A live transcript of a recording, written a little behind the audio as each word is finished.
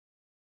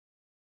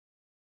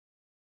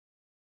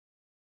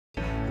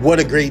What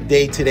a great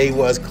day today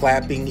was,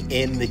 clapping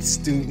in the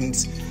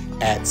students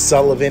at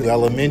Sullivant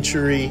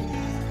Elementary.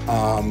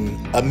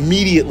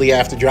 Immediately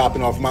after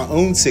dropping off my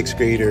own sixth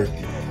grader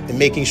and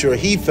making sure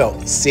he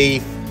felt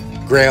safe,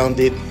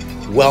 grounded,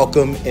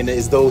 welcome, and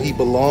as though he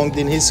belonged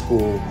in his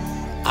school,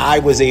 I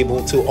was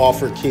able to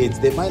offer kids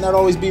that might not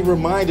always be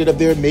reminded of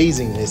their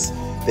amazingness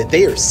that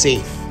they are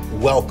safe,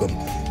 welcome,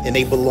 and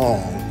they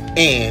belong.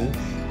 And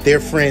their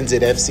friends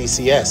at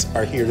FCCS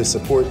are here to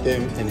support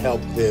them and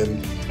help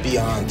them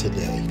beyond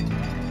today.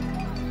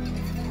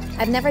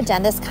 I've never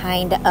done this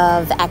kind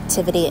of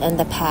activity in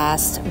the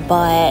past,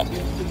 but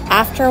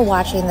after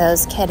watching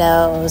those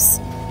kiddos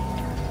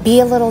be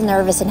a little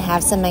nervous and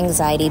have some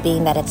anxiety,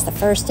 being that it's the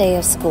first day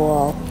of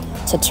school,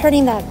 to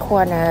turning that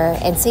corner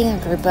and seeing a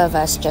group of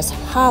us just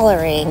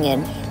hollering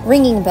and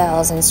ringing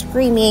bells and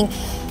screaming,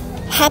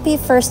 "Happy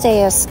first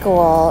day of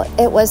school,"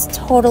 it was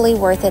totally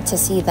worth it to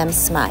see them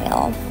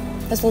smile.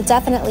 This will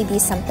definitely be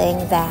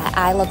something that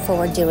I look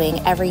forward to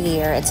doing every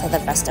year until the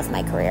rest of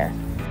my career.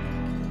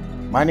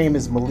 My name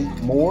is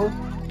Malik Moore.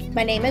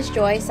 My name is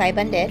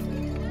Xaybandith.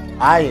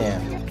 I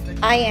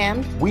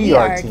am. We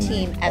are Team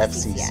Team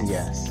FCCS.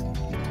 FCCS.